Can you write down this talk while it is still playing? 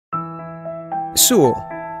Sewell,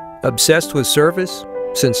 obsessed with service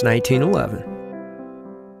since 1911.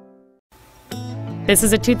 This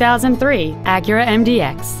is a 2003 Acura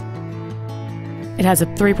MDX. It has a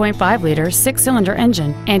 3.5-liter six-cylinder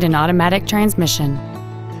engine and an automatic transmission.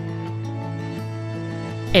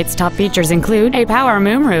 Its top features include a power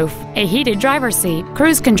moonroof, a heated driver's seat,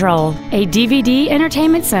 cruise control, a DVD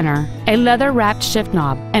entertainment center, a leather-wrapped shift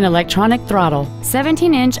knob, an electronic throttle,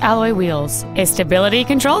 17-inch alloy wheels, a stability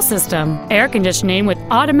control system, air conditioning with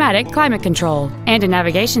automatic climate control, and a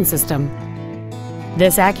navigation system.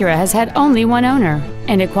 This Acura has had only one owner,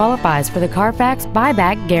 and it qualifies for the Carfax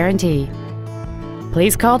buyback guarantee.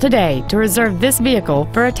 Please call today to reserve this vehicle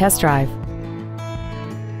for a test drive.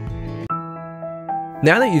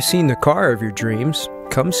 Now that you've seen the car of your dreams,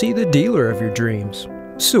 come see the dealer of your dreams.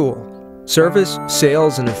 Sewell. Service,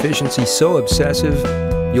 sales, and efficiency so obsessive,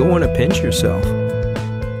 you'll want to pinch yourself.